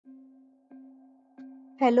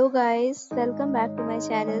Hello guys, welcome back to my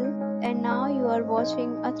channel, and now you are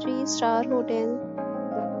watching a 3-star hotel.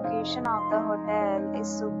 The location of the hotel is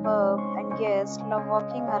superb and guests love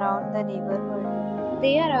walking around the neighborhood.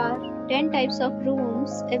 There are 10 types of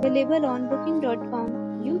rooms available on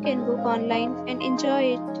booking.com. You can book online and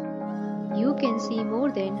enjoy it. You can see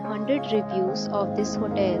more than 100 reviews of this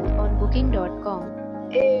hotel on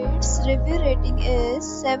booking.com. Its review rating is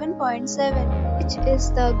 7.7, which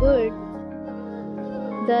is the good.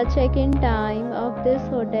 The check-in time of this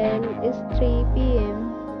hotel is 3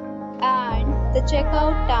 p.m. and the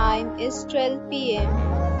checkout time is 12 p.m.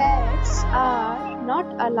 Pets are not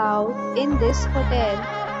allowed in this hotel.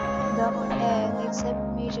 The hotel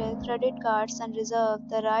accepts major credit cards and reserves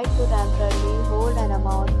the right to temporarily hold an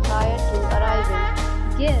amount prior to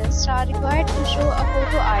arrival. Guests are required to show a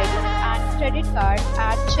photo ID and credit card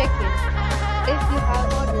at check-in. If you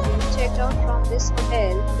have already checked out from this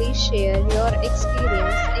hotel, please share your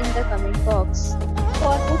experience in the comment box.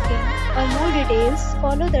 For booking or more details,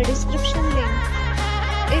 follow the description link.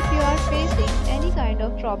 If you are facing any kind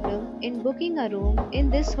of problem in booking a room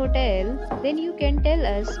in this hotel, then you can tell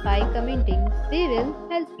us by commenting. We will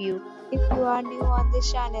help you. If you are new on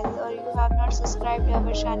this channel or you have not subscribed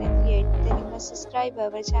our channel yet, then you must subscribe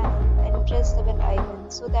our channel and press the bell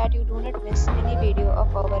icon so that you do not miss any video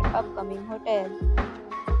of our upcoming hotel.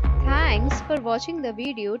 Thanks for watching the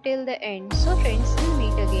video till the end. So friends, we'll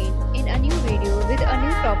meet again in a new video with a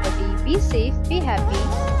new property. Be safe, be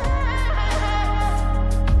happy.